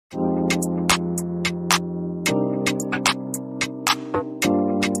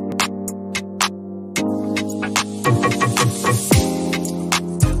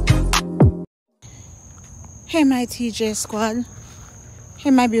Hey my TJ squad,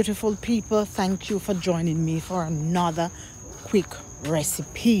 hey my beautiful people, thank you for joining me for another quick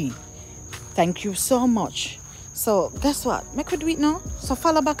recipe. Thank you so much. So guess what, make we do it now. So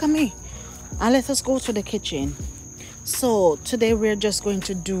follow back on me and let us go to the kitchen. So today we're just going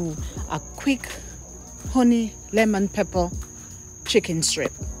to do a quick honey lemon pepper chicken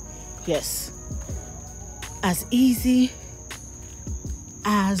strip. Yes, as easy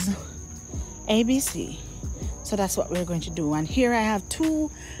as ABC. So that's what we're going to do. And here I have two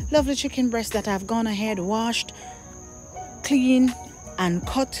lovely chicken breasts that I've gone ahead, washed, clean, and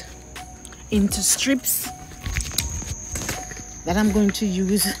cut into strips that I'm going to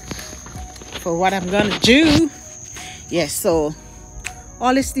use for what I'm gonna do. Yes, so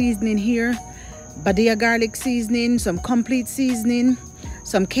all the seasoning here: Badia garlic seasoning, some complete seasoning,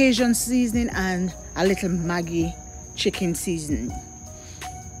 some Cajun seasoning, and a little Maggie chicken seasoning.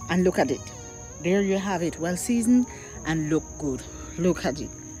 And look at it. There you have it, well seasoned and look good. Look at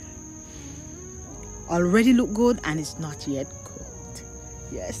it. Already look good and it's not yet cooked.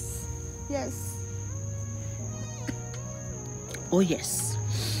 Yes, yes. Oh yes.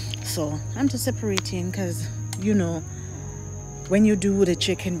 So I'm just separating because you know when you do the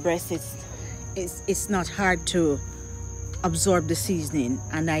chicken breast, it's not hard to absorb the seasoning.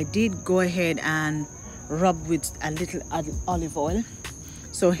 And I did go ahead and rub with a little olive oil.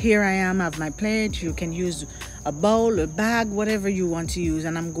 So here I am, I have my plate. You can use a bowl, a bag, whatever you want to use.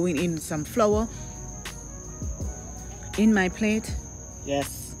 And I'm going in some flour in my plate.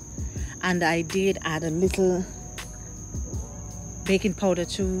 Yes. And I did add a little baking powder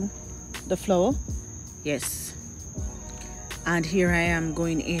to the flour. Yes. And here I am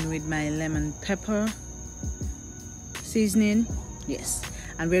going in with my lemon pepper seasoning. Yes.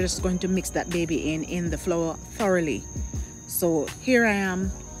 And we're just going to mix that baby in the flour thoroughly. So here I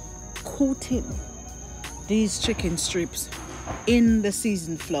am coating these chicken strips in the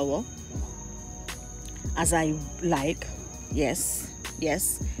seasoned flour as I like. Yes,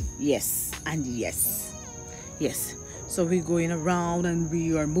 yes, yes, and yes, yes. So we're going around and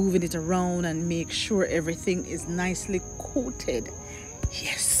we are moving it around and make sure everything is nicely coated.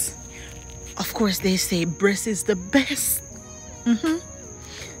 Yes, of course they say breast is the best.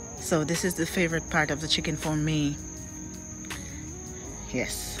 So this is the favorite part of the chicken for me.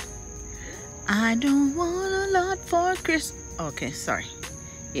 Yes. I don't want a lot for Christmas. Okay, sorry.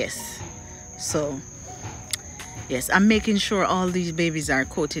 Yes. So, yes, I'm making sure all these babies are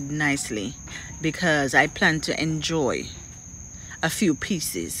coated nicely because I plan to enjoy a few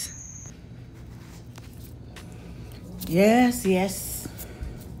pieces. Yes, yes.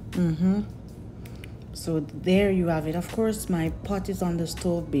 So there you have it. Of course, my pot is on the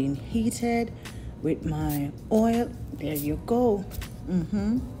stove being heated with my oil. There you go.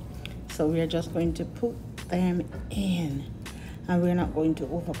 So we're just going to put them in, and we're not going to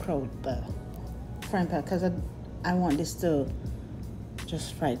overcrowd the frying pan because I want this to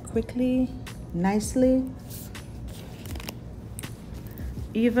just fry quickly, nicely,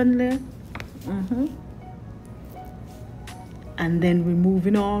 evenly. And then we're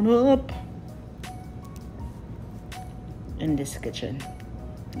moving on up in this kitchen.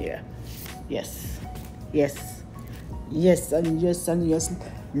 Yeah. Yes, yes, yes, and yes, and yes.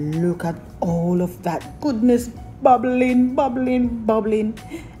 Look at all of that goodness bubbling, bubbling, bubbling.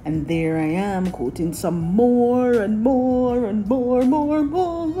 And there I am coating some more and more and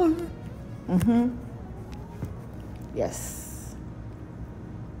more. Yes.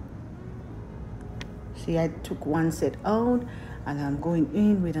 See, I took one set out and I'm going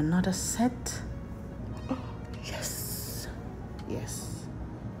in with another set. Yes, yes,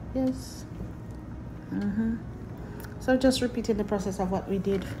 yes. So just repeating the process of what we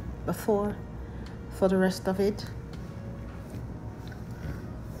did before for the rest of it.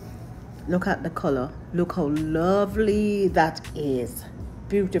 Look at the color. Look how lovely that is.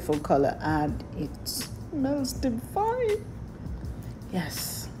 Beautiful color, and it smells divine.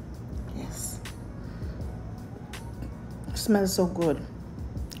 Yes, yes. It smells so good.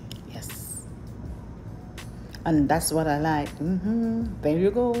 Yes. And that's what I like. There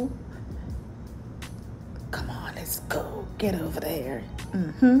you go. Come on, let's go. Get over there.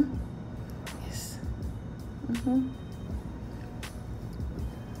 Yes.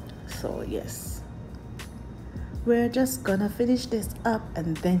 So yes, we're just gonna finish this up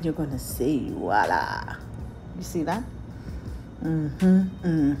and then you're gonna say voila. You see that?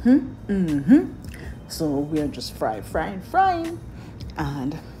 So we're just frying,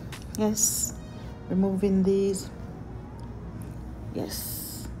 and yes, removing these.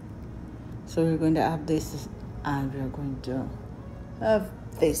 Yes. So we're going to have this, and we're going to have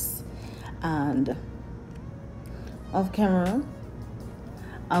this, and off camera,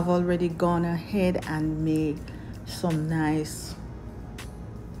 I've already gone ahead and made some nice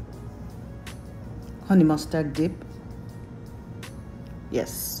honey mustard dip.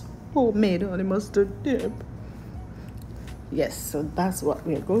 Yes, homemade honey mustard dip. Yes, so that's what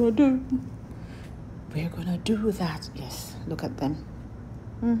we're gonna do. We're gonna do that. Yes, look at them.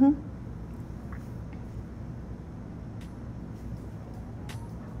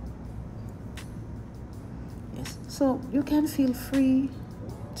 Yes, so you can feel free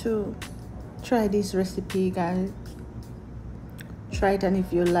to try this recipe, guys. Try it, and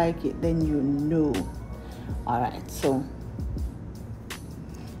if you like it, then you know. All right, so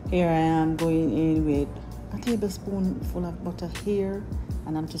here I am going in with a tablespoon full of butter here,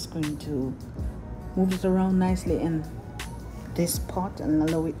 and I'm just going to move it around nicely in this pot and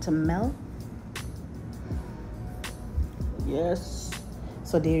allow it to melt. Yes,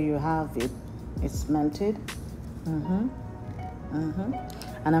 so there you have it. It's melted. And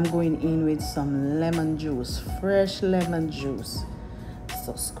I'm going in with some lemon juice, fresh lemon juice.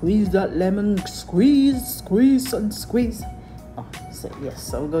 So squeeze that lemon, squeeze and squeeze. Oh, so yes,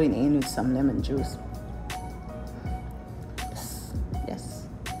 so we're going in with some lemon juice. Yes.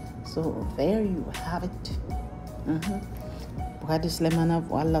 So there you have it. Boy, this lemon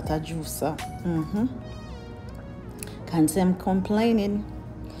have a lot of juice. Can't say I'm complaining.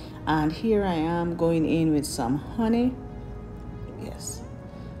 And here I am going in with some honey. Yes,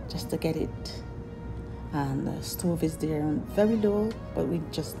 just to get it. And the stove is there on very low, but we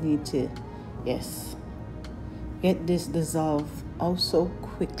just need to, yes, get this dissolved also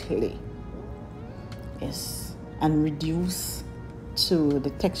quickly. Yes, and reduce to the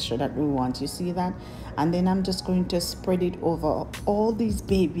texture that we want. You see that? And then I'm just going to spread it over all these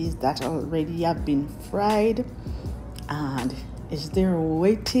babies that already have been fried and is there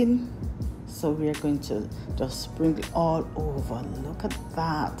waiting. So we're going to just sprinkle all over. Look at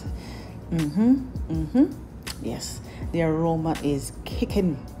that. Yes, the aroma is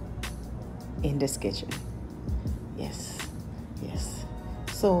kicking in this kitchen. Yes.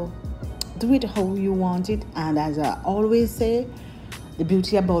 So do it how you want it, and as I always say, the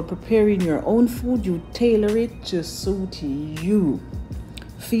beauty about preparing your own food, you tailor it to suit you.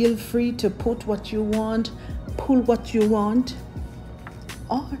 Feel free to put what you want, pull what you want,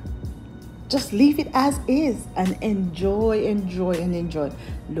 or just leave it as is and enjoy.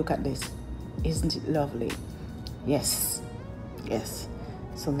 Look at this. Isn't it lovely? Yes.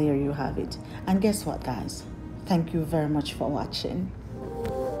 So there you have it. And guess what, guys? Thank you very much for watching.